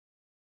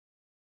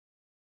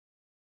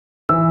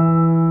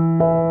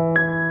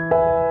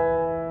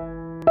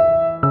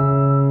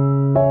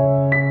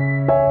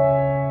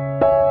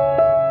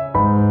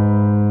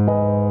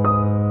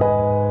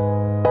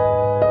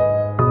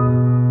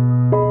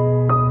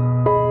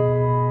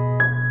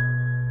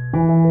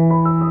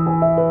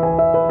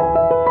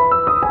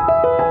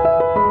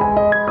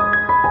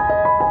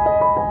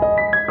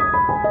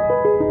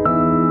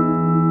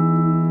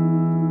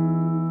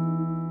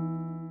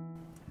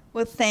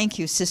thank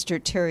you, Sister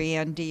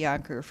Tarianne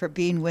DeYonker, for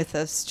being with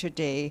us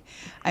today.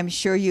 I'm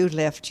sure you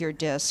left your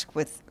desk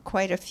with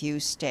quite a few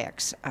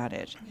stacks on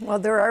it. Well,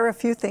 there are a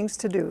few things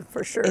to do,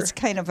 for sure. It's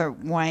kind of a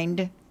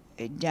wind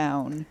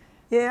down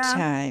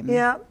time.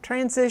 Yeah,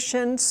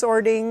 transition,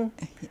 sorting,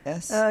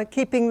 Yes.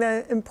 keeping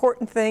the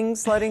important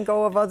things, letting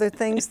go of other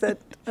things that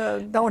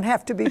don't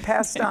have to be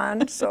passed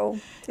on. So,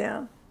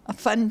 yeah. A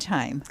fun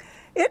time.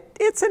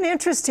 It's an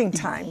interesting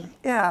time.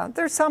 Yeah,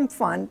 there's some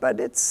fun, but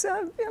it's,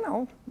 you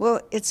know. Well,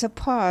 it's a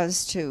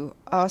pause to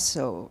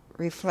also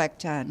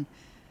reflect on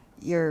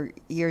your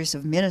years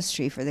of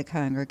ministry for the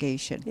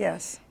congregation.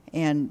 Yes.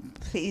 And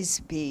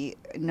please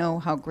know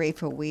how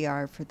grateful we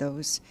are for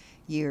those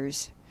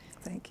years.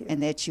 Thank you.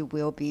 And that you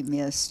will be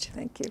missed.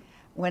 Thank you.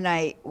 When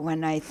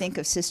I think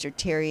of Sister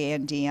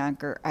Tarianne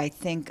DeYonker, I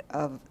think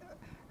of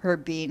her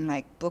being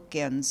like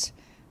bookends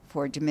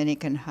for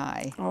Dominican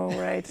High. Oh,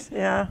 right,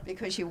 yeah.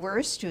 Because you were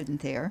a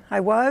student there. I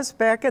was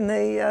back in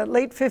the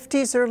late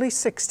 50s, early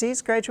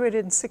 60s,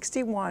 graduated in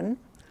 61,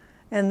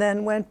 and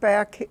then went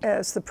back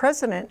as the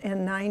president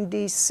in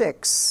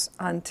 96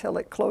 until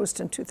it closed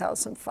in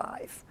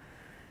 2005.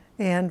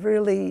 And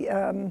really,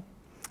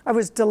 I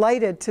was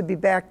delighted to be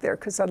back there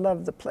because I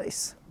loved the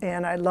place.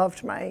 And I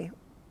loved my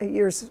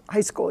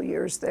high school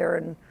years there,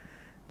 and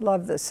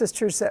loved the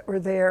sisters that were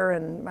there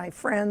and my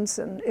friends.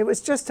 And it was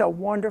just a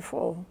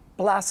wonderful,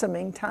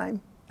 blossoming time,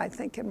 I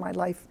think, in my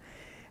life.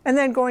 And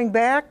then going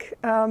back,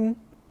 I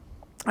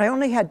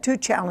only had two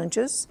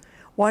challenges.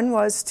 One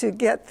was to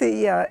get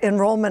the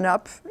enrollment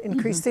up,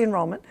 increase the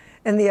enrollment,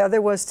 and the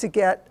other was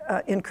to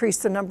increase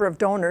the number of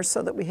donors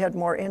so that we had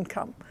more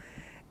income.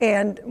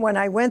 And when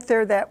I went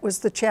there, that was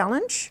the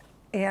challenge,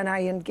 and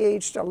I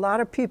engaged a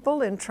lot of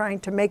people in trying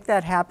to make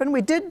that happen.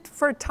 We did,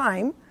 for a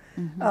time,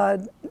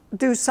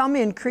 do some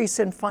increase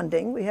in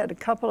funding. We had a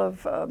couple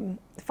of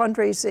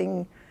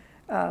fundraising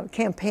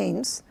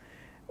campaigns,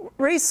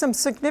 raised some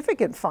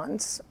significant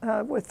funds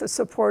with the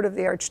support of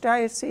the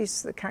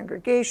Archdiocese, the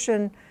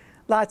congregation,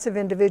 lots of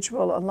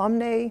individual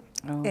alumni,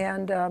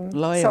 and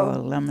loyal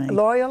alumni.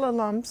 Loyal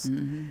alums.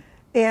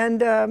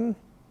 And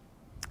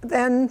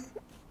then,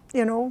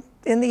 you know,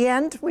 in the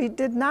end, we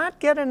did not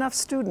get enough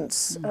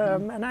students.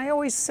 And I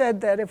always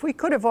said that if we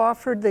could have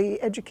offered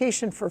the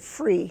education for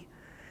free,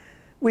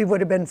 we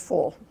would have been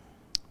full.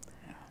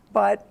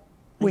 But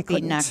we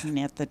couldn't. Be knocking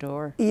at the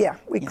door. Yeah,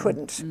 we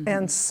couldn't.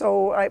 And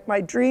so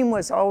my dream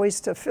was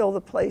always to fill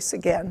the place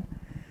again.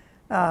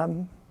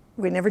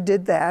 We never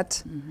did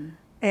that.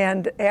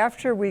 And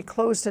after we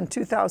closed in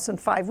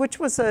 2005, which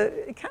was a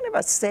kind of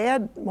a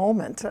sad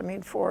moment. I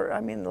mean,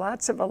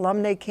 lots of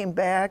alumni came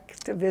back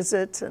to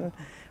visit and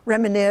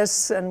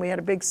reminisce, and we had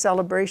a big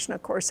celebration,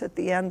 of course, at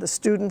the end. The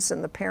students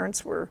and the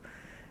parents were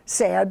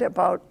sad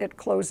about it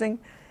closing.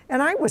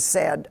 And I was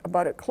sad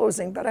about it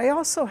closing, but I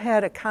also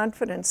had a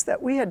confidence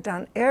that we had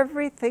done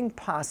everything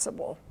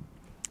possible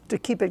to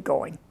keep it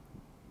going.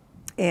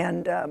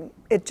 And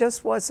it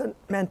just wasn't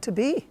meant to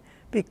be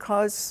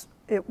because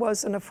it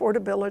was an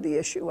affordability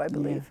issue, I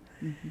believe.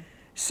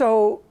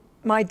 So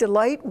my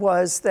delight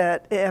was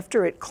that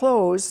after it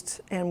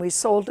closed and we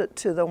sold it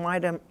to the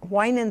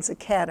Winans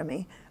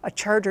Academy, a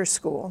charter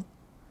school,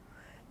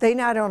 they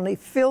not only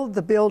filled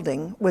the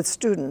building with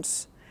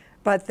students,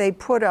 but they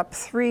put up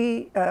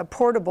 3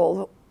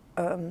 portable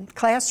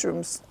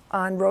classrooms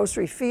on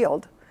Rosary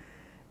Field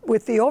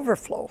with the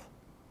overflow.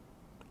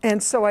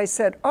 And so I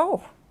said,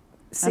 oh,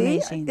 see,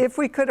 amazing. If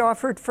we could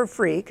offer it for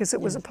free, because it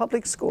was a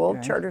public school,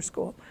 charter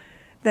school,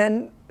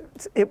 then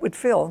it would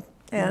fill.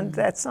 And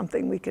that's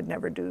something we could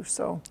never do.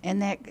 So. And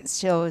that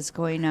still is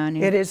going on.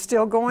 It is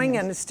still going,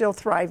 and it's still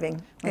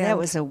thriving. Well, that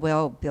was a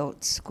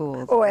well-built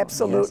school. Oh,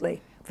 absolutely.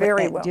 Yes.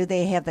 Very well. Do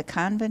they have the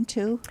convent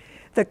too?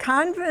 The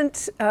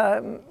convent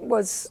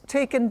was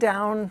taken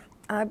down,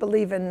 I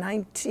believe, in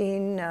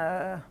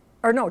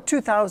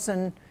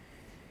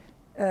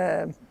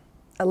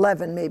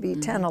 2011, maybe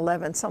 10,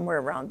 11, somewhere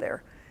around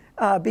there,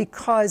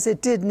 because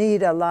it did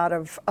need a lot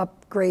of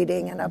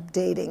upgrading and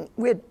updating.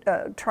 We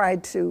had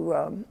tried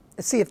to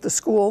see if the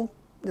school,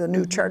 the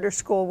new charter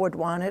school, would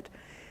want it,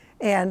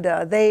 and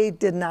they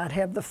did not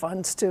have the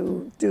funds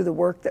to do the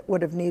work that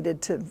would have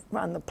needed to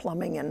run the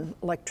plumbing and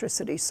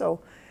electricity.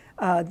 So.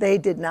 They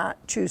did not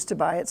choose to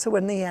buy it. So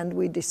in the end,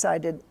 we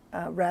decided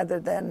rather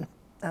than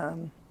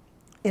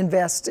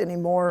invest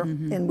anymore,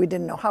 and we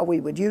didn't know how we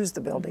would use the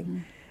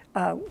building,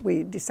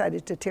 we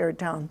decided to tear it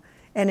down.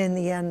 And in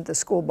the end, the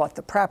school bought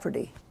the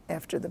property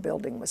after the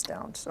building was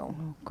down. So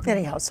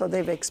anyhow, so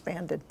they've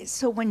expanded.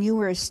 So when you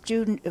were a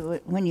student,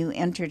 when you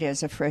entered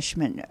as a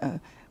freshman,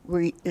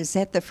 is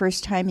that the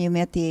first time you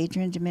met the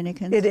Adrian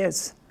Dominicans? It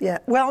is, yeah.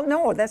 Well,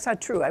 no, that's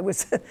not true. I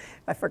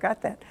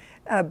forgot that.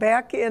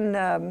 Back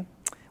in,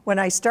 when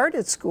I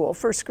started school,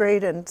 first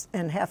grade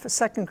and half of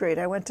second grade,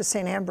 I went to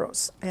St.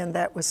 Ambrose, and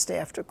that was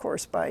staffed, of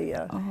course,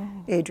 by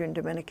Adrian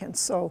Dominican.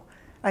 So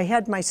I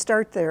had my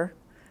start there,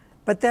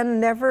 but then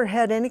never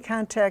had any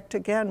contact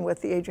again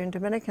with the Adrian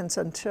Dominicans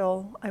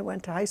until I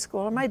went to high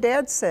school. And my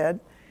dad said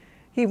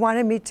he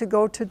wanted me to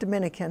go to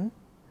Dominican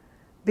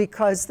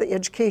because the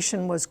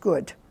education was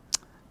good.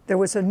 there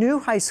was a new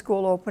high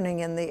school opening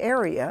in the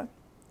area,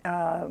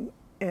 and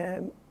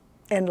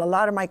a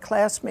lot of my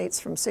classmates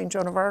from St.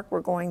 Joan of Arc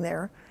were going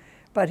there.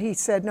 But he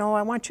said, no,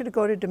 I want you to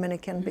go to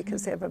Dominican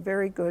because they have a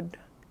very good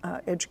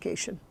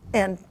education.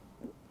 And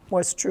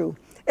was true.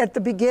 At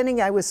the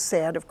beginning, I was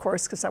sad, of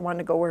course, because I wanted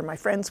to go where my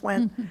friends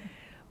went.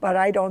 But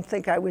I don't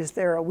think I was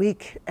there a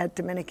week at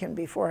Dominican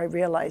before I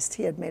realized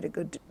he had made a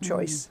good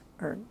choice,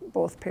 or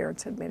both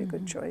parents had made a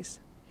good choice.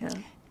 Yeah.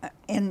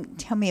 And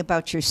tell me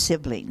about your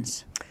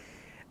siblings.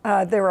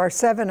 There are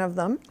 7 of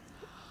them.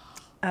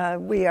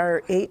 We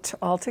are 8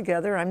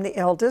 altogether. I'm the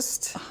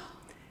eldest.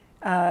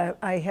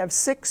 I have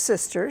 6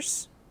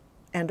 sisters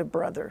and a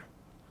brother.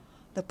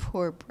 The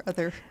poor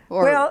brother.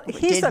 Or well,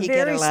 he's a he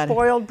very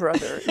spoiled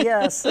brother,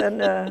 yes.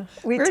 And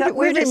we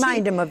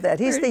remind him of that.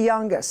 He's the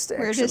youngest,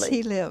 actually. Where does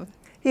he live?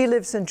 He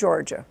lives in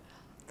Georgia.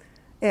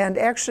 And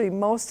actually,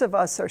 most of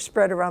us are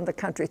spread around the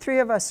country. 3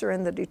 of us are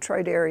in the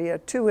Detroit area,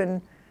 2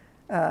 in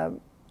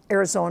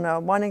Arizona,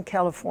 1 in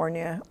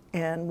California,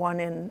 and 1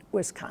 in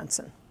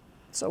Wisconsin.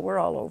 So we're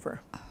all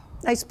over.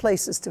 Nice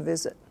places to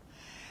visit.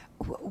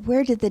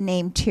 Where did the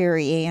name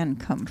Tarianne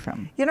come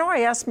from? You know,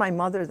 I asked my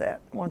mother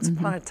that once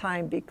upon a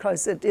time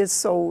because it is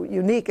so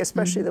unique,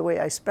 especially the way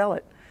I spell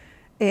it.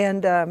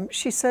 And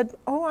she said,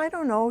 oh, I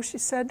don't know. She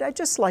said, I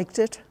just liked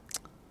it.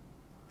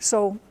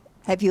 So.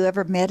 Have you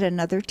ever met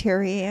another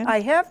Tarianne? I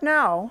have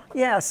now,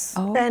 yes.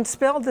 Oh. And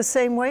spelled the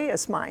same way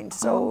as mine.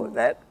 So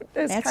that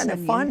is kind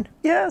of fun.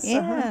 Yes.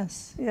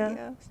 Yes. Yeah.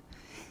 Yes.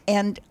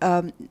 And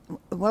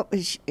what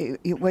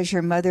was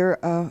your mother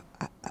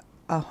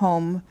a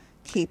home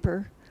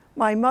keeper?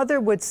 My mother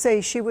would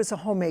say she was a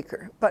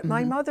homemaker, but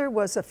my mother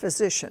was a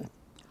physician.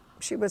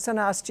 She was an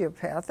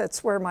osteopath.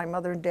 That's where my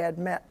mother and dad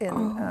met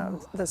in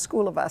the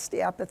School of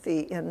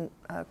Osteopathy in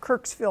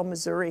Kirksville,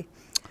 Missouri,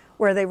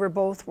 where they were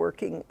both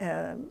working,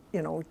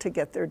 you know, to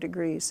get their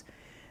degrees.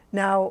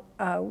 Now,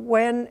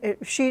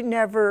 she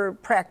never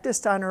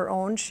practiced on her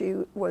own. She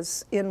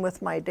was in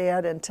with my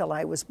dad until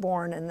I was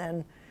born, and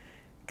then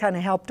kind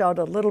of helped out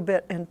a little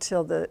bit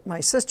until my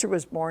sister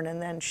was born,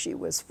 and then she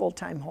was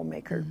full-time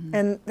homemaker.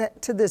 And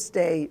to this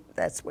day,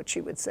 that's what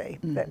she would say,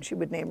 that she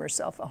would name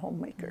herself a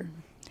homemaker.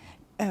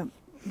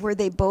 Were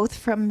they both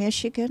from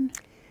Michigan?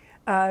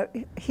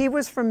 He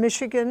was from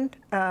Michigan.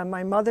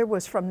 My mother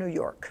was from New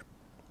York.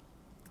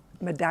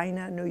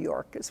 Medina, New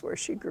York is where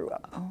she grew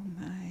up. Oh,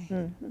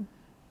 my.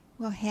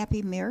 Well,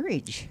 happy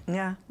marriage.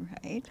 Yeah.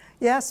 Right?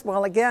 Yes,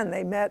 well, again,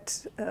 they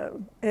met,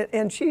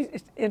 and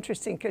she's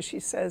interesting because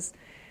she says,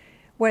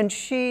 when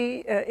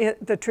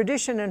the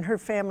tradition in her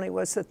family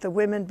was that the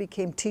women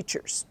became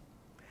teachers,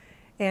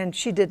 and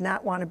she did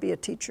not want to be a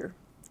teacher.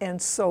 And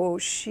so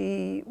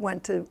she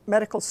went to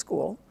medical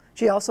school.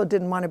 She also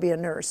didn't want to be a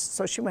nurse,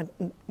 so she went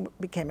and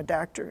became a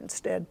doctor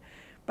instead.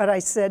 But I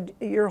said,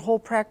 your whole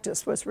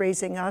practice was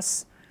raising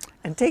us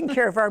and taking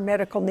care of our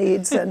medical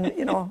needs and,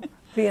 you know,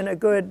 being a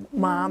good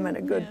mom and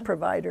a good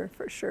provider,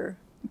 for sure.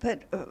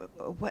 But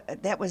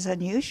that was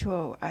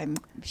unusual, I'm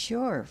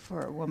sure,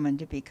 for a woman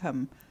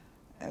to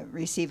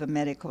receive a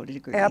medical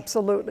degree.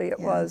 Absolutely, it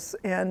was.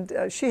 And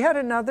she had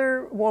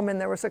another woman,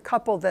 there was a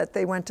couple that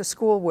they went to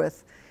school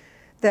with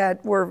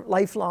that were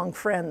lifelong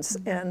friends,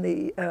 and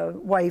the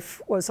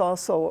wife was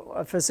also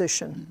a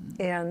physician.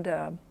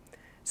 And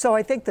so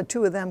I think the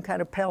 2 of them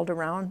kind of palled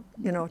around,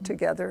 you know,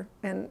 together.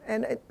 And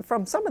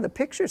from some of the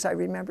pictures I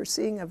remember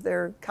seeing of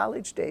their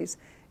college days,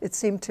 it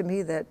seemed to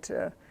me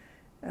that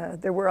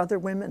there were other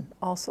women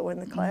also in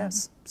the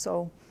class.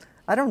 So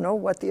I don't know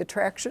what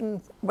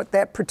what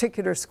that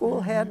particular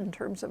school had in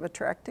terms of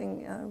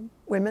attracting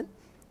women,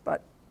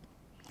 but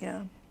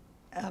yeah.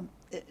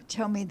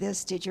 Tell me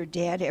this, did your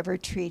dad ever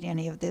treat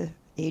any of the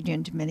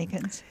Adrian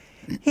Dominicans?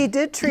 He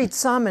did treat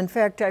some. In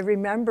fact, I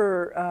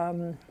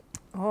remember,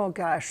 oh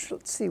gosh,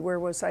 let's see, where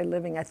was I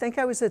living? I think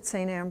I was at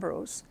St.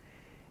 Ambrose.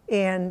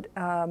 And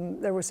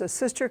there was a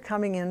sister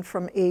coming in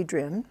from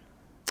Adrian,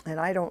 and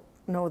I don't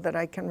know that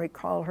I can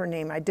recall her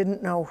name. I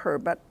didn't know her,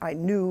 but I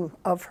knew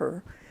of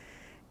her.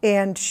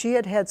 And she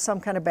had had some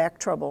kind of back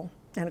trouble.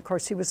 And of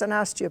course, he was an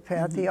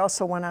osteopath. He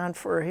also went on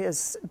for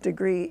his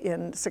degree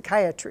in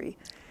psychiatry,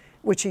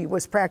 which he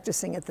was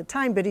practicing at the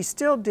time, but he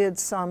still did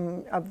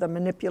some of the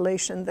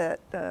manipulation that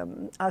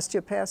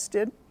osteopaths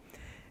did.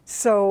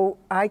 So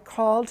I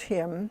called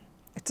him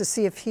to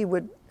see if he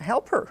would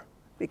help her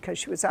because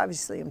she was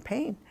obviously in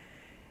pain.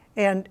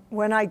 And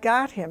when I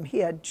got him, he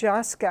had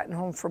just gotten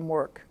home from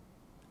work.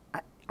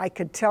 I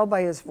could tell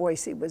by his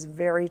voice he was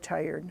very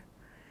tired.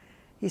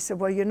 He said,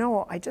 well, you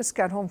know, I just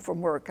got home from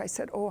work. I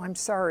said, oh, I'm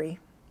sorry,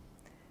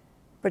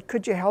 but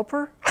could you help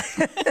her?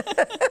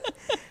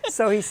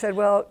 So he said,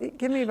 well,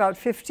 give me about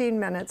 15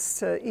 minutes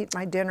to eat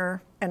my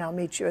dinner, and I'll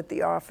meet you at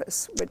the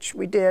office, which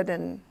we did,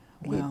 and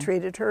he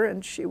treated her,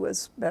 and she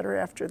was better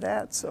after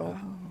that. So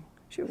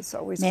she was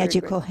always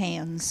magical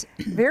hands.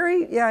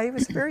 Yeah, he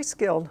was very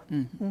skilled.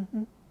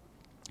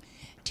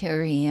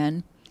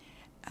 Tarianne,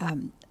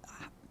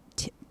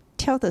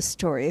 tell the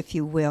story, if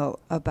you will,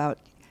 about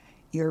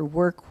your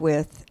work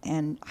with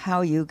and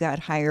how you got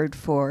hired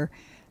for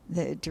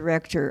the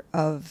director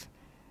of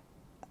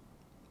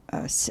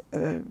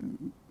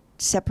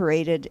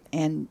separated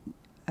and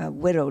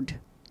widowed.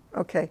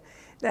 Okay.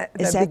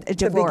 Is that the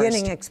divorced?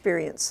 beginning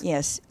experience.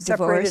 Yes.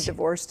 Separated,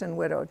 divorced, and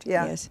widowed.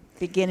 Yeah. Yes.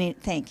 Beginning.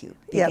 Thank you.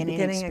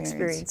 Beginning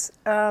experience.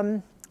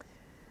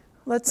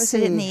 Let's Was see.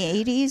 it in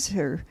the 80s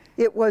or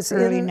It was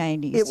early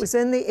 90s? It was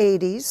in the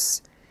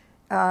 80s.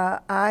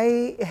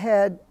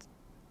 I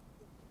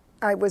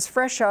was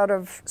fresh out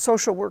of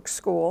social work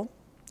school,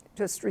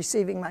 just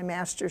receiving my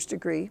master's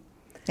degree.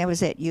 That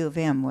was at U of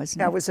M,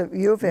 wasn't it? I was at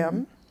U of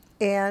M,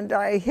 and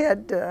I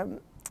had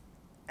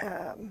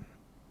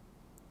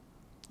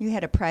You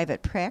had a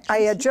private practice? I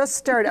had just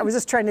started. I was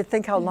just trying to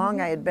think how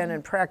long I had been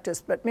in practice,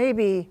 but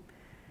maybe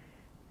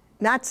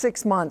not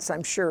 6 months,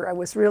 I'm sure. I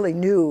was really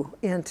new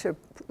into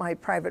my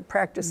private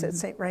practice at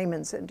St.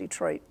 Raymond's in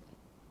Detroit.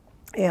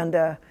 And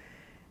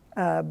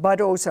Bud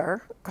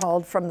Ozar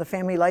called from the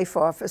Family Life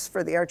Office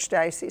for the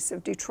Archdiocese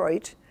of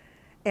Detroit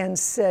and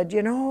said,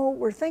 you know,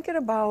 we're thinking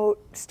about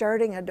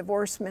starting a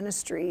divorce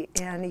ministry.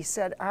 And he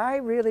said, I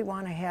really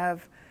want to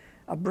have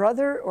a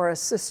brother or a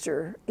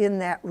sister in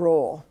that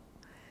role,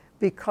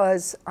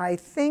 because I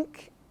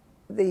think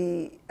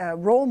the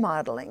role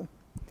modeling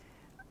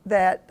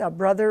that a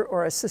brother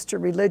or a sister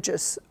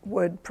religious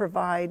would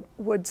provide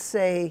would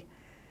say,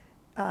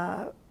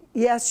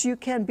 yes, you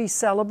can be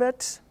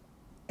celibate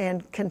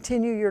and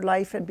continue your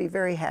life and be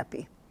very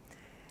happy.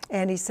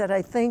 And he said,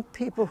 I think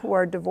people who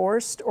are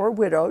divorced or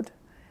widowed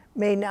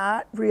may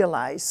not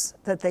realize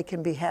that they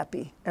can be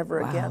happy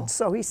ever again.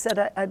 So he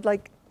said, I'd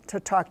like to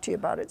talk to you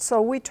about it.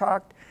 So we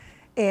talked,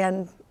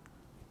 and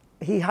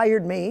he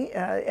hired me.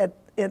 At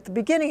the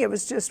beginning, it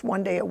was just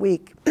 1 day a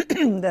week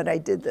that I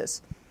did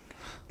this.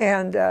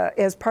 And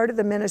as part of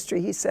the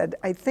ministry, he said,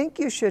 I think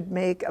you should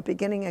make a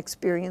beginning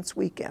experience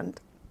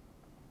weekend,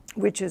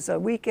 which is a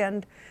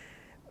weekend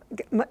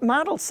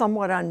modeled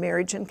somewhat on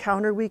marriage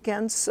encounter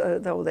weekends,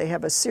 though they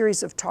have a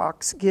series of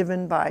talks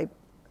given by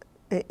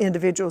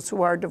individuals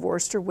who are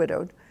divorced or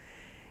widowed.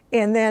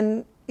 And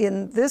then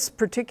in this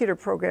particular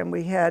program,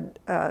 we had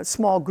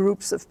small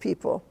groups of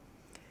people.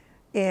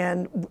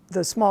 And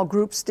the small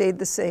group stayed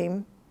the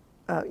same.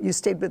 You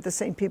stayed with the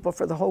same people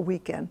for the whole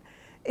weekend.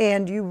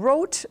 And you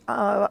wrote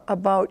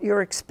about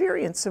your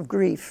experience of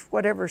grief,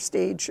 whatever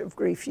stage of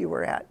grief you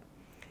were at.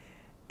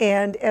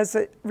 And as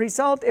a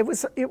result, it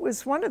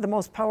was one of the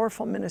most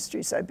powerful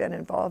ministries I've been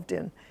involved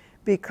in,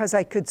 because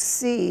I could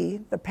see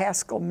the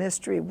Paschal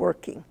mystery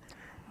working.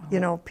 You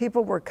know,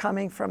 people were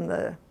coming from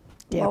the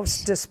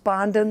most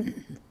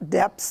despondent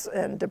depths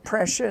and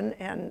depression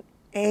and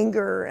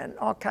anger and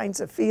all kinds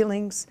of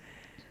feelings,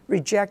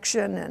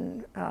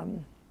 rejection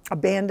and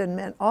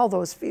abandonment, all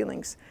those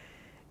feelings.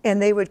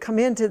 And they would come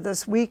into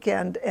this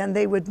weekend and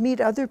they would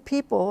meet other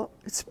people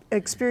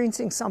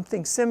experiencing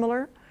something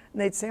similar. And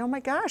they'd say, oh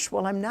my gosh,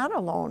 well, I'm not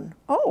alone.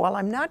 Oh, well,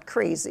 I'm not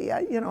crazy.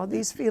 You know,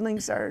 these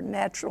feelings are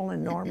natural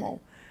and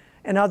normal.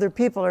 And other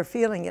people are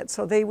feeling it.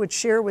 So they would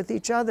share with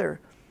each other.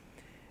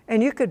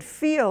 And you could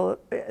feel,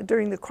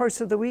 during the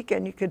course of the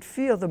weekend, you could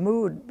feel the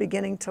mood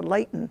beginning to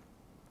lighten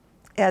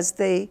as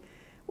they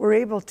were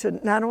able to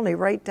not only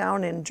write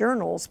down in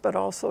journals, but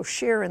also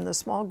share in the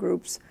small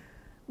groups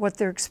what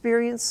their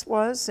experience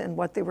was and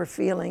what they were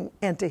feeling,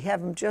 and to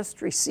have them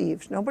just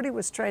received. Nobody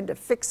was trying to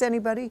fix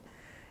anybody.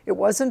 It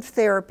wasn't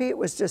therapy. It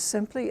was just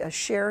simply a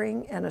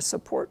sharing and a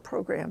support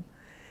program.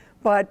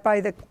 But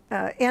by the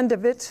end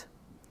of it,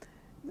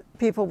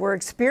 people were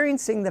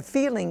experiencing the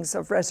feelings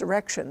of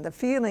resurrection, the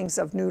feelings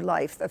of new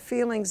life, the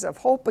feelings of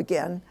hope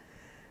again,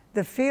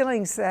 the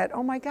feelings that,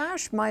 oh my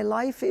gosh, my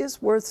life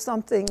is worth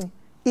something,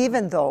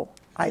 even though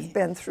I've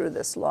been through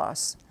this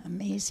loss.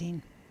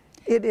 Amazing.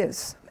 It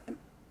is.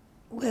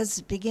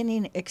 Was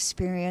Beginning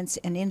Experience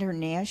an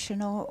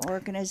international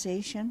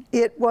organization?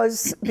 It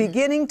was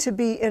beginning to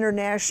be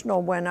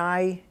international when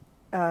I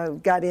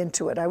got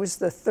into it. I was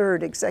the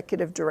third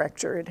executive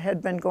director. It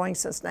had been going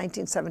since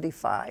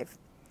 1975.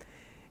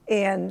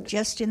 And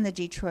just in the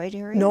Detroit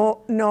area?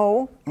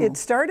 No. It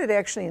started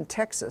actually in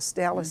Texas,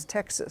 Dallas,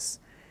 Texas.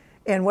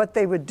 And what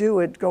they would do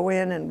would go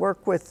in and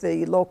work with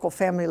the local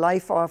Family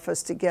Life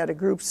Office to get a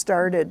group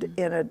started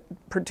in a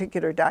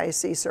particular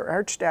diocese or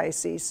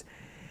archdiocese.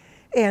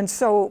 And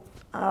so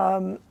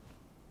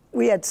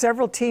we had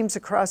several teams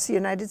across the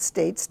United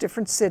States,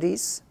 different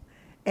cities,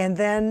 and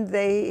then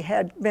they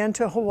had been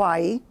to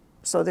Hawaii,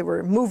 so they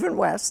were moving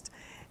west,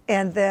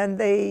 and then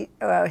they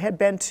had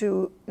been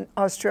to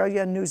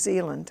Australia and New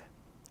Zealand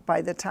by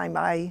the time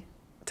I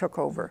took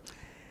over.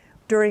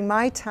 During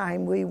my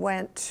time, we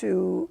went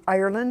to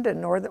Ireland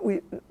and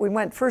we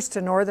went first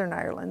to Northern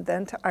Ireland,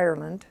 then to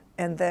Ireland,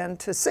 and then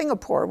to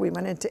Singapore. We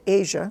went into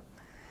Asia.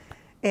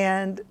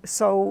 And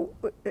so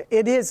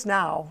it is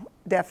now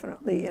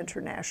definitely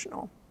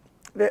international,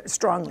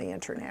 strongly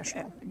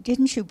international.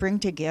 Didn't you bring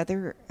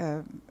together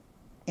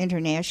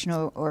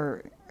international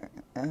or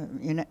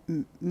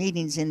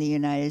meetings in the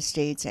United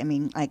States? I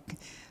mean, like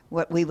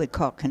what we would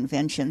call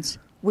conventions.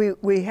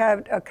 We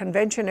had a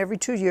convention every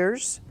 2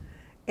 years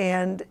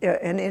and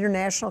an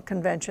international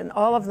convention.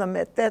 All of them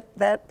at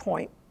that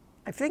point,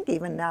 I think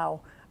even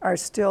now, are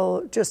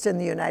still just in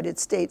the United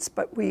States,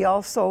 but we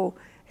also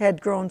had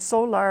grown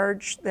so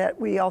large that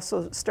we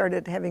also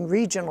started having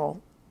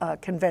regional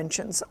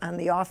conventions on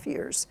the off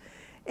years.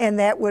 And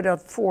that would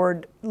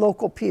afford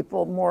local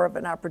people more of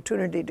an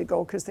opportunity to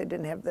go because they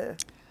didn't have the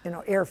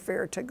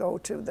airfare to go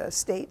to the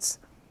States.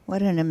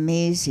 What an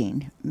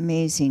amazing,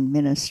 amazing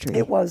ministry.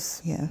 It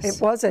was. Yes.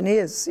 It was and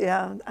is,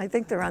 yeah. I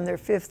think they're on their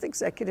 5th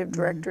executive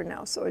director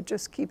now, so it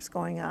just keeps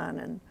going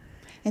on.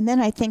 And then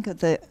I think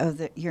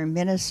of your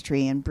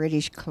ministry in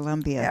British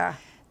Columbia. Yeah.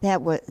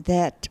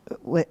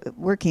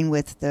 Working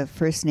with the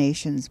First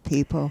Nations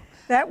people.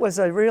 That was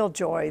a real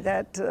joy.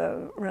 That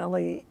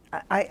really,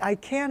 I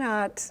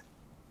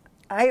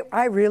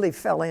really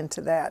fell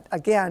into that.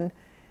 Again,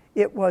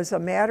 it was a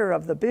matter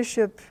of the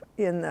bishop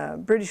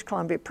in British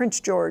Columbia, Prince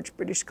George,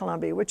 British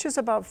Columbia, which is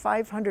about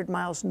 500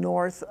 miles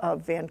north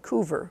of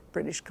Vancouver,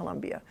 British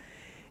Columbia.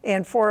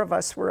 And 4 of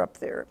us were up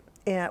there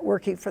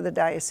working for the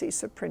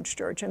Diocese of Prince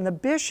George. And the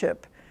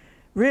bishop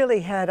really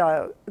had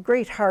a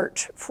great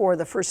heart for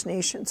the First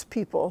Nations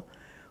people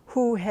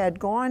who had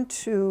gone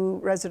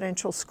to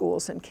residential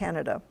schools in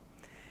Canada.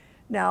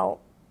 Now,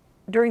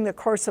 during the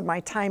course of my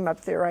time up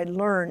there, I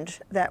learned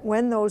that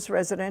when those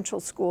residential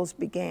schools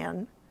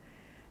began,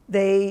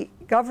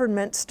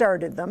 government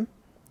started them.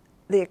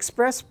 The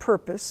express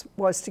purpose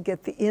was to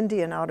get the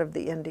Indian out of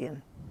the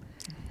Indian.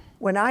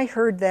 When I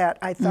heard that,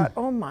 I thought,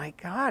 oh my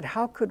God,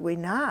 how could we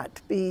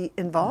not be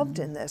involved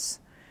in this?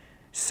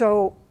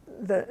 So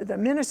the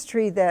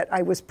ministry that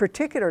I was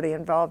particularly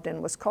involved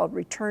in was called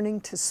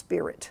Returning to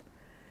Spirit.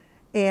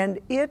 And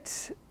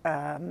it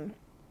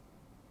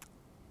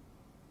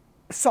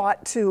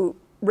sought to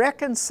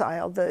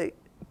reconcile the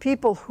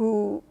people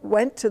who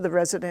went to the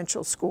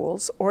residential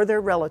schools or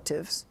their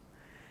relatives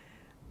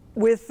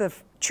with the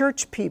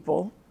church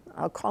people,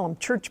 I'll call them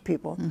church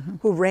people,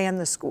 who ran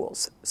the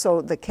schools.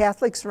 So the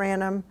Catholics ran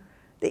them,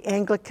 the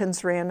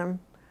Anglicans ran them,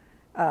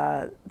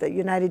 the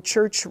United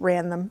Church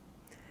ran them,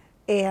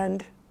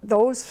 and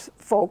those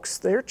folks,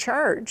 their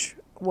charge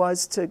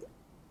was to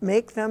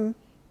make them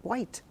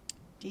white.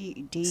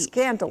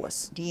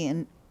 Scandalous.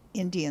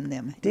 De-Indian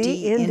them.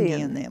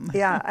 De-Indian them.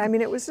 Yeah, I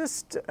mean, it was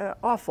just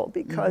awful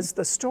because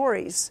the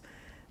stories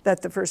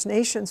that the First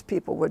Nations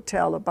people would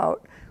tell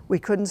about, we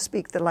couldn't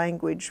speak the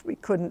language, we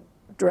couldn't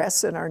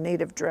dress in our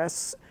native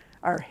dress,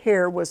 our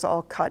hair was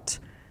all cut,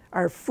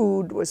 our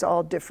food was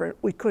all different,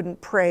 we couldn't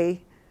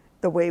pray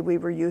the way we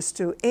were used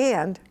to,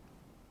 and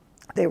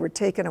they were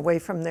taken away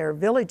from their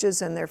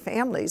villages and their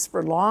families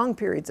for long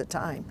periods of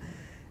time.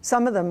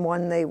 Some of them,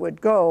 when they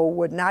would go,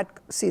 would not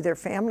see their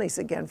families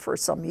again for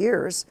some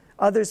years.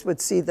 Others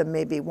would see them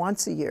maybe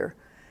once a year,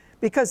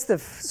 because the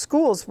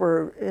schools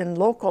were in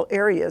local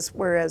areas,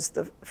 whereas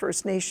the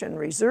First Nation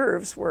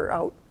reserves were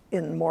out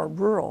in more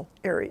rural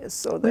areas.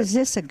 So was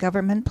this a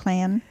government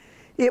plan?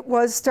 It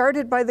was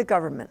started by the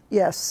government,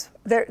 yes.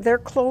 They're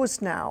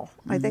closed now.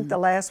 I think the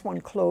last one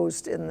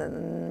closed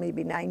in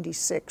maybe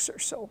 96 or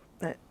so,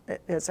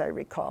 as I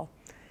recall.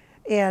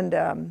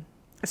 And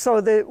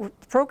so the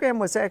program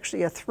was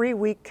actually a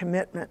 3-week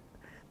commitment.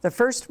 The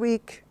first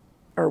week,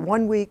 or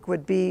 1 week,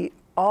 would be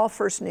all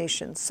First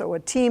Nations. So a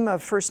team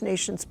of First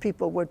Nations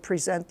people would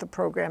present the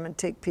program and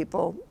take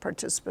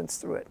participants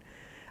through it.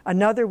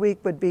 Another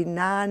week would be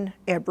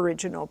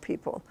non-Aboriginal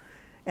people.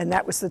 And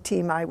that was the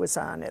team I was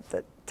on at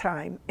the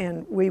time.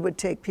 And we would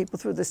take people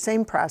through the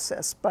same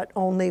process, but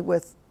only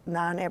with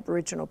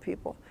non-Aboriginal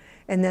people.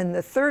 And then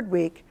the third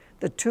week,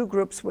 the 2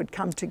 groups would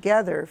come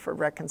together for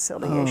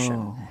reconciliation.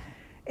 Oh.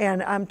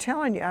 And I'm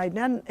telling you, I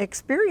didn't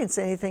experience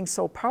anything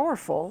so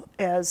powerful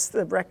as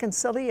the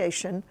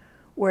reconciliation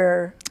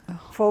where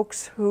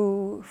folks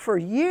who, for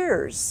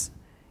years,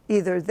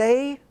 either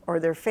they or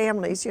their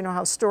families, you know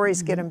how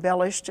stories get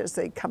embellished as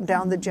they come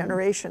down the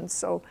generations,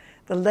 so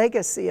the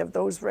legacy of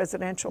those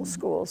residential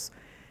schools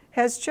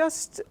has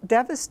just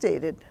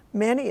devastated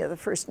many of the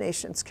First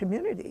Nations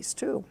communities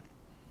too.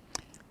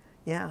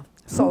 Yeah.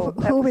 So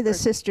who were the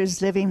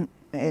sisters living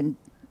in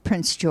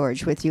Prince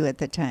George with you at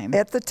the time?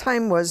 At the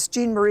time was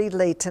Jean Marie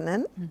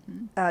Leitonen,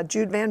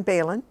 Jude Van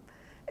Balen,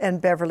 and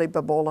Beverly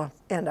Babola,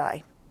 and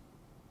I.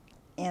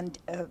 And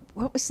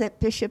what was that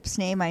bishop's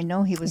name? I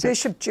know he was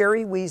Bishop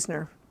Jerry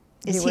Wiesner.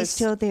 Is he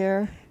still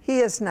there? He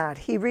is not.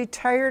 He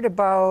retired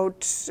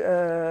about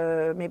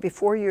maybe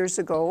 4 years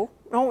ago.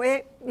 Oh,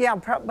 yeah,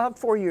 about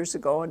 4 years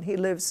ago, and he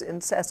lives in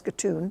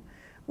Saskatoon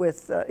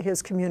with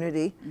his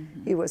community.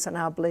 He was an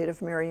oblate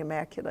of Mary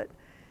Immaculate.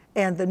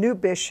 And the new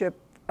bishop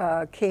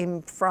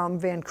came from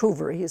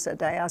Vancouver. He's a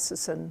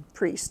diocesan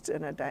priest,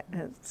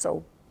 and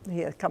so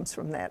he comes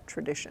from that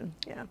tradition.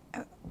 Yeah.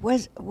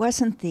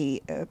 Wasn't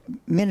the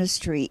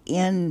ministry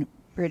in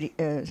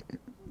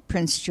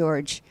Prince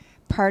George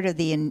part of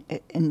the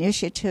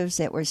initiatives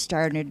that were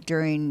started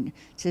during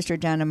Sister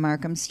Donna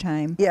Markham's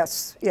time?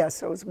 Yes,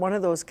 yes. It was one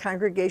of those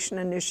congregation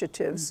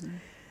initiatives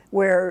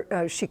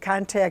where she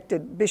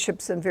contacted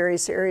bishops in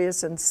various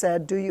areas and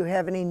said, do you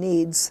have any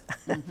needs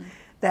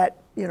that,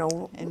 you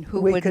know,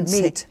 we could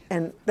meet?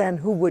 And then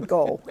who would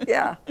go?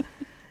 Yeah.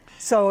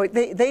 So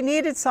they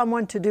needed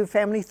someone to do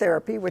family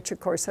therapy, which of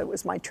course that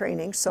was my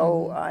training.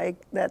 So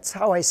that's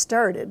how I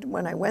started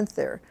when I went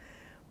there.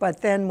 But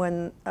then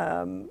when,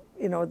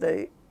 you know,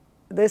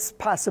 this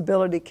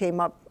possibility came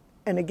up,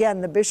 and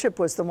again, the bishop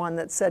was the one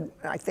that said,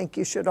 I think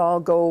you should all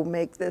go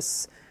make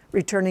this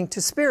Returning to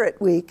Spirit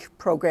Week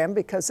program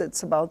because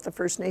it's about the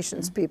First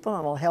Nations people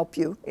and will help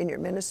you in your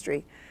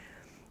ministry.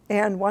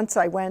 And once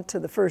I went to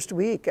the first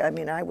week, I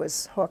mean, I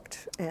was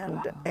hooked and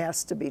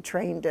asked to be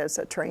trained as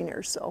a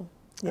trainer. So,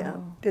 yeah,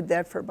 did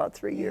that for about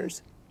 3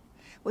 years.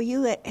 Well,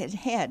 you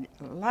had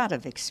a lot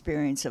of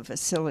experience of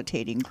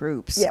facilitating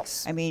groups.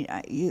 Yes. I mean,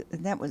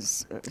 that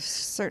was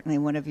certainly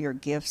one of your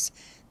gifts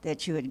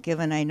that you had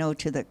given, I know,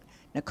 to the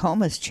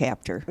Nokomis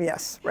chapter.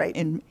 Yes, right.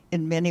 In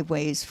many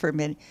ways for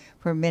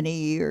many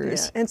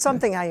years. Yeah. And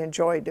something I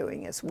enjoy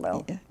doing as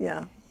well.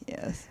 Yeah.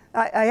 Yes.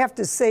 I have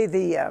to say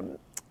the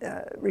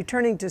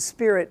Returning to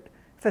Spirit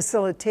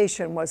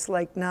facilitation was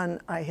like none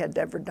I had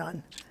ever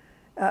done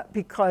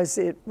because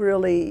it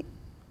really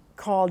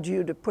called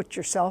you to put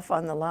yourself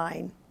on the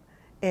line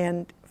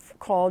and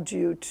called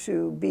you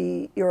to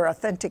be your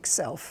authentic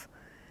self.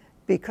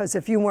 Because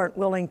if you weren't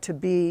willing to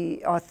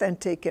be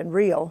authentic and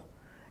real,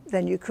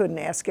 then you couldn't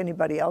ask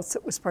anybody else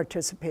that was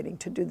participating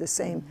to do the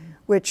same,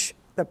 which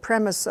the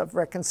premise of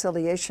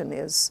reconciliation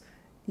is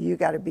you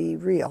got to be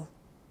real.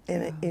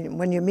 And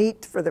when you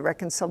meet for the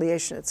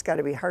reconciliation, it's got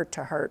to be heart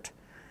to heart.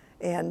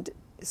 And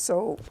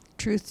so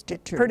truth to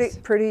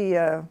truth.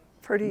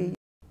 Pretty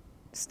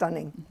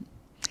stunning.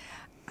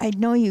 I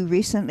know you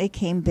recently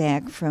came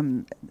back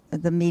from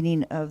the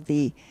meeting of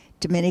the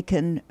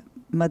Dominican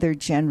Mother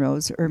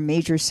Generals, or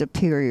Major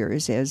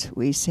Superiors, as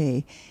we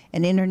say,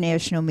 an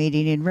international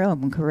meeting in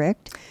Rome,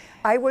 correct?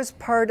 I was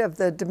part of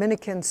the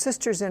Dominican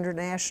Sisters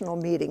International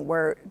meeting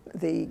where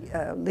the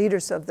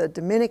leaders of the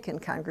Dominican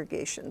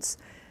congregations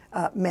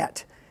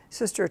met.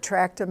 Sister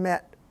Attracta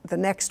met the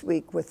next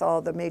week with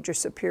all the major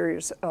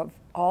superiors of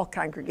all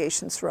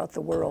congregations throughout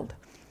the world.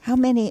 How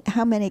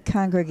many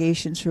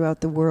congregations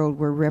throughout the world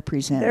were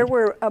represented? There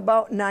were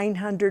about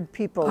 900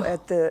 people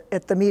at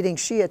the meeting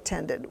she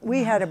attended.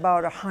 We had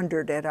about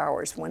 100 at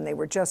ours when they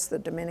were just the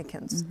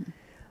Dominicans.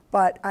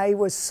 But I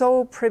was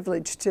so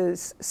privileged to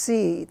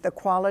see the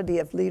quality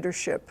of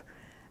leadership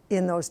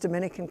in those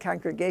Dominican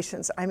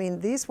congregations. I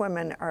mean, these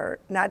women are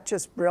not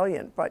just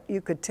brilliant, but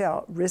you could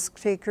tell risk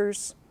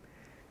takers,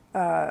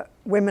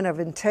 women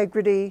of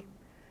integrity,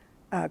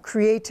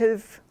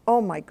 creative. Oh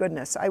my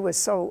goodness, I was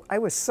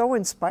so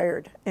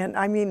inspired, and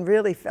I mean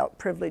really felt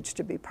privileged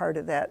to be part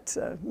of that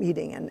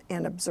meeting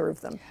and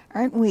observe them.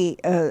 Aren't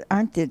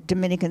the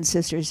Dominican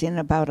Sisters in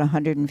about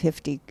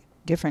 150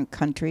 different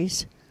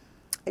countries?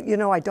 You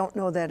know, I don't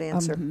know that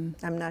answer.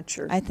 I'm not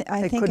sure. I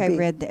think I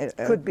read that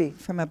could be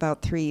from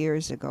about 3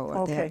 years ago.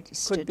 Okay, that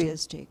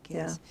statistic.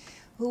 Yes. Yeah.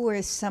 Who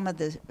were some of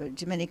the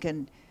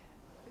Dominican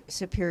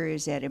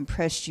superiors that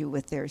impressed you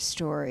with their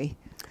story?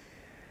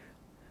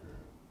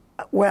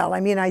 Well, I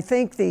mean, I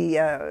think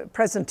the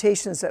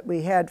presentations that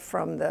we had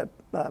from the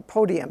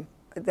podium,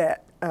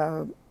 that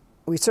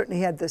we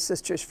certainly had the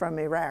sisters from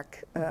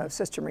Iraq.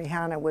 Sister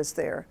Rihanna was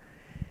there,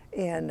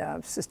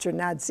 and Sister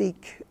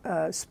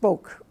Nadzik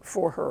spoke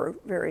for her,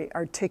 very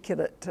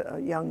articulate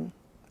young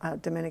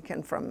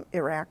Dominican from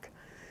Iraq.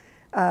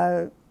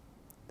 There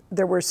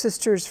were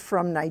sisters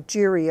from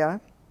Nigeria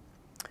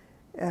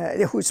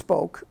who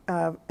spoke,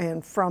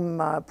 and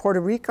from Puerto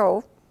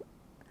Rico,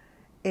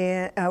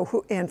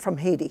 and from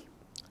Haiti.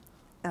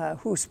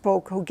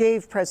 Who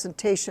gave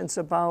presentations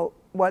about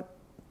what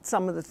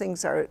some of the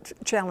things are,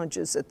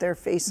 challenges that they're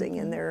facing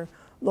in their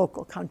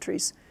local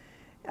countries.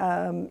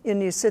 And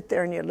you sit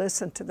there and you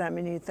listen to them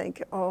and you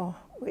think, oh,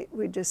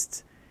 we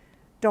just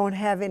don't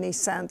have any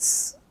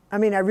sense. I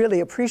mean, I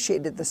really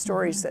appreciated the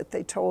stories that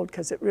they told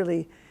because it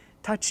really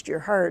touched your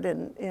heart,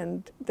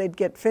 and they'd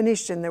get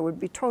finished and there would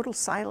be total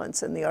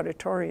silence in the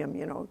auditorium.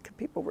 You know,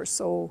 people were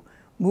so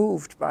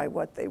moved by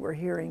what they were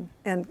hearing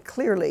and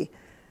clearly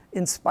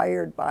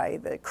inspired by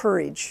the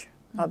courage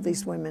of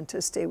these women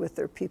to stay with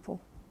their people.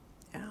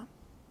 Yeah.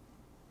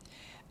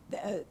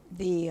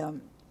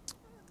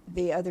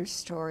 The other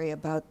story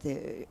about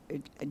the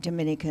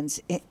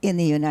Dominicans in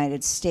the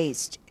United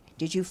States,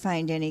 did you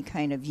find any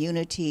kind of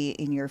unity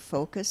in your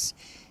focus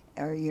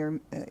or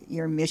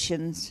your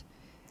missions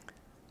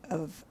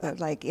of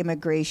like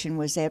immigration?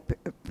 Was that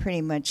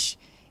pretty much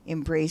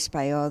embraced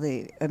by all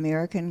the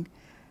American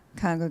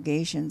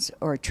congregations,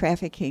 or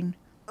trafficking?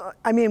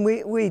 I mean,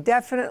 we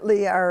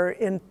definitely are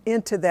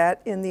into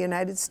that in the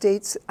United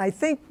States. I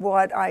think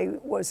what I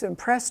was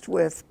impressed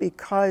with,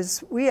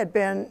 because we had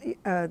been,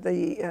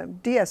 the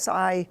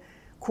DSI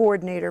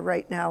coordinator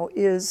right now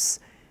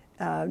is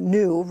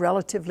new,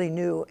 relatively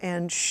new,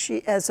 and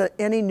she, as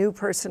any new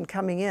person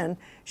coming in,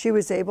 she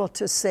was able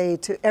to say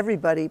to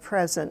everybody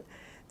present,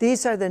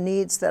 these are the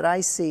needs that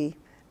I see,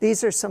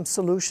 these are some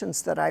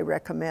solutions that I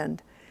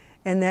recommend.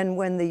 And then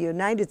when the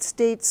United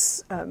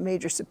States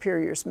major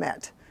superiors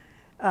met,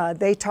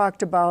 they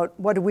talked about,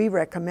 what do we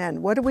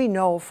recommend? What do we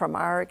know from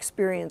our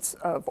experience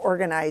of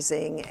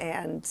organizing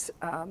and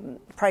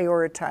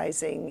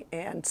prioritizing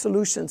and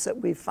solutions that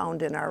we've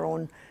found in our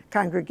own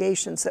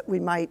congregations that we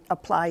might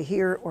apply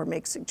here or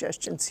make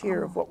suggestions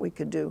here of what we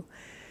could do?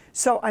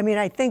 So, I mean,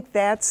 I think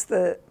that's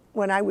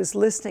when I was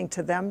listening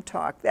to them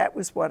talk, that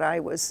was what I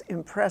was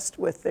impressed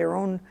with, their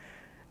own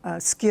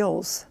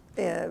skills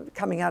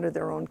coming out of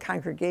their own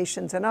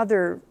congregations and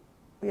other,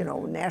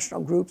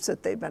 national groups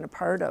that they've been a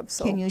part of.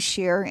 So, can you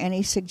share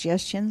any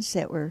suggestions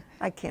that were?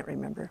 I can't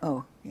remember.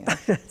 Oh, yeah.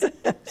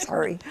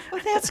 Sorry.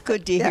 Well, that's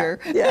good to hear.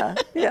 Yeah,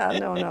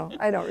 no,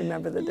 I don't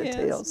remember the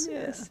details.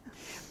 Yes.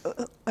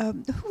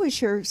 Who was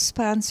your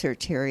sponsor,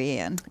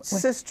 Tarianne?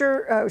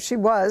 She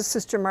was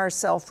Sister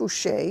Marcel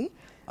Fouché,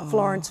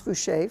 Florence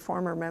Fouché,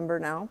 former member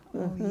now.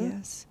 Oh,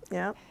 yes.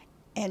 Yeah.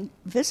 And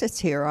visits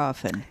here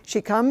often.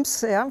 She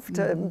comes,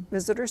 to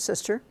visit her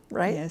sister,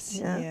 right? Yes,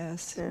 yeah.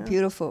 yes. Yeah.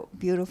 Beautiful,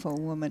 beautiful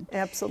woman.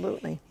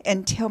 Absolutely.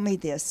 And tell me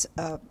this,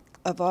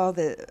 of all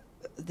the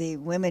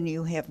women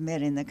you have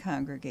met in the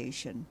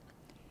congregation,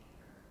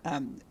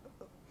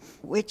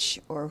 which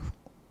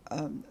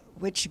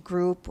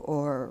group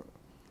or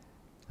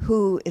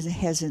who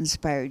has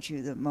inspired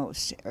you the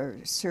most or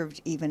served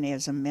even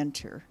as a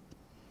mentor?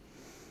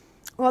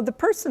 Well, the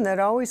person that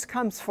always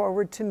comes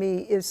forward to me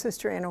is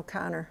Sister Ann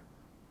O'Connor.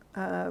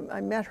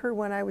 I met her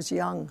when I was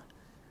young,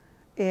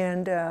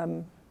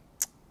 and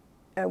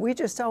we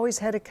just always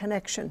had a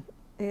connection.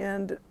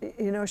 And,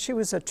 she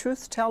was a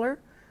truth teller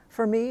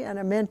for me and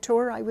a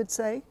mentor, I would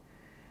say,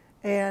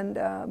 and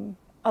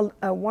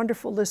a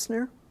wonderful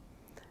listener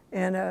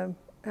and a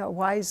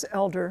wise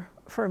elder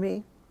for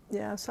me.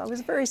 Yeah, so I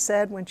was very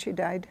sad when she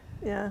died.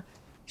 Yeah.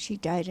 She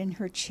died in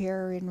her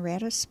chair in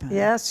Ratisbon.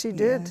 Yes, she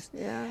did. Yes.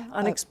 Yeah,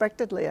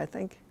 unexpectedly, I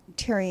think.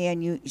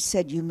 Terry-Ann, you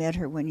said you met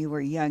her when you were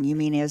young. You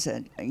mean as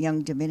a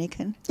young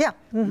Dominican? Yeah.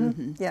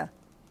 Mm-hmm. Yeah.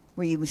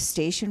 Were you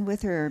stationed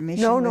with her or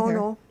mission with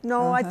her?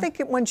 No. I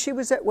think when she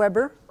was at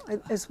Weber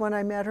is when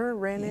I met her,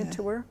 ran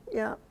into her.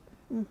 Yeah.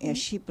 Mm-hmm. Yeah,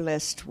 she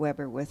blessed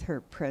Weber with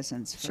her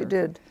presence. She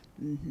did.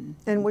 Mm-hmm.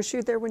 And was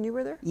she there when you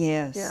were there?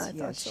 Yes. Yeah, I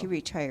thought so. She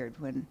retired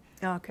when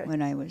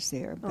I was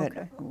there,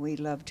 but we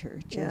loved her.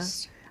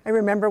 Just. Yeah. I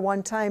remember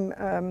one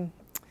time,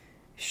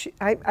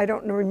 I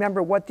don't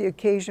remember what the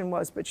occasion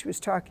was, but she was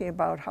talking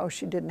about how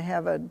she didn't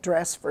have a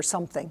dress for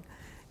something.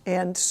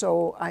 And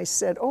so I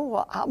said, oh,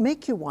 well, I'll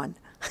make you one,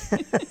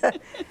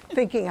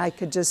 thinking I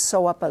could just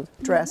sew up a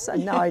dress.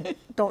 And now I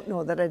don't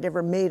know that I'd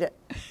ever made a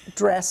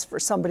dress for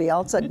somebody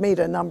else. I'd made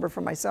a number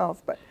for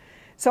myself. But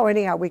so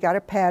anyhow, we got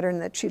a pattern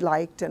that she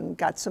liked and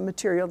got some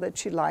material that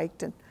she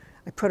liked. And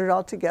I put it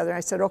all together. I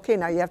said, okay,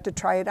 now you have to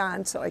try it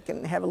on so I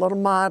can have a little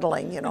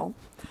modeling,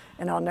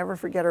 And I'll never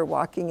forget her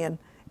walking in.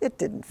 It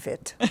didn't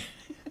fit.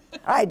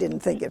 I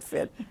didn't think it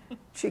fit.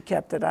 She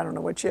kept it. I don't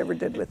know what she ever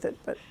did with it,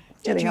 but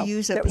anyhow, you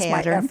use a that was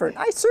pattern? my effort.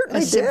 I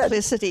certainly did. A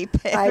simplicity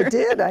pattern. I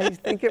did. I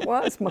think it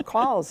was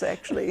McCall's,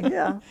 actually.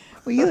 Yeah.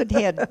 Well, you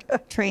had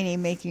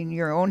training making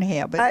your own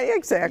habit.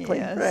 Exactly.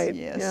 Yes, right.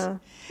 Yes.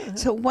 Yeah.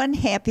 So one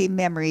happy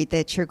memory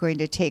that you're going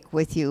to take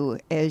with you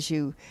as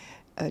you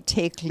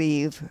take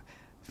leave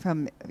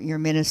from your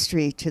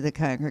ministry to the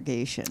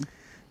congregation.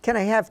 Can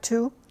I have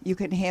two? You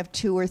can have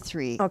two or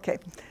three. Okay.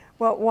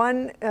 Well,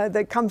 one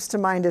that comes to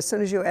mind as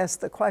soon as you ask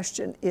the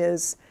question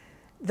is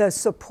the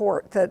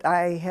support that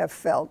I have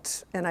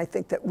felt, and I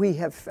think that we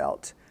have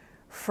felt,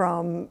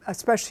 from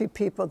especially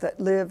people that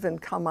live and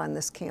come on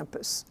this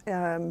campus.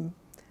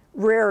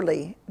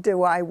 Rarely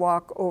do I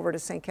walk over to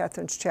St.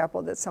 Catherine's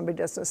Chapel that somebody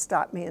doesn't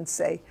stop me and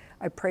say,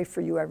 I pray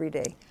for you every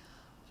day,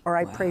 or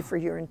I pray for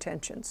your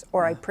intentions,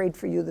 or I prayed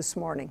for you this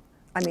morning.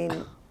 I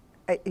mean,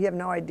 you have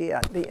no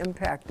idea the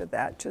impact of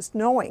that, just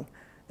knowing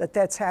that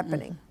that's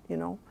happening,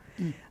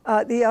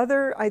 The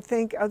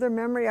other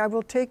memory I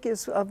will take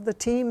is of the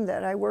team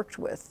that I worked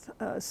with.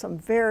 Some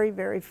very,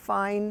 very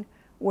fine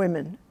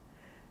women,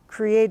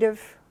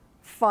 creative,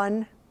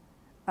 fun,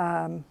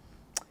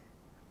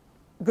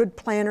 good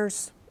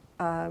planners,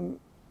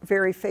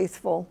 very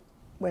faithful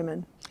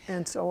women.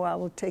 And so I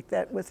will take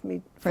that with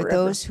me forever. For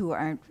those who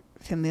aren't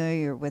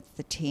familiar with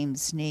the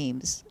team's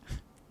names,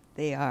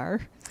 they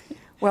are?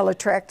 Well,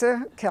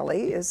 Attracta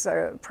Kelly is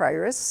a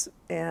prioress,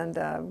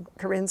 and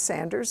Corinne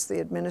Sanders,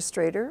 the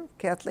administrator,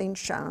 Kathleen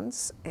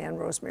Shans, and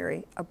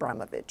Rosemary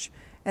Abramovich.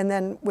 And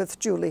then with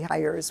Julie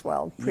Heyer as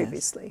well,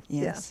 previously.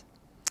 Yes.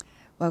 Yeah.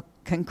 Well,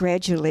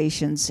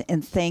 congratulations,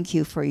 and thank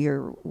you for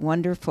your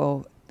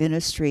wonderful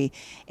ministry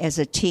as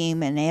a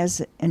team and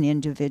as an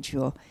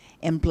individual,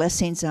 and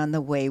blessings on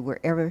the way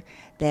wherever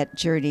that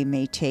journey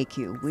may take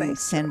you. We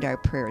send our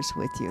prayers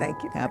with you.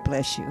 Thank you. God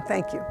bless you.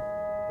 Thank you.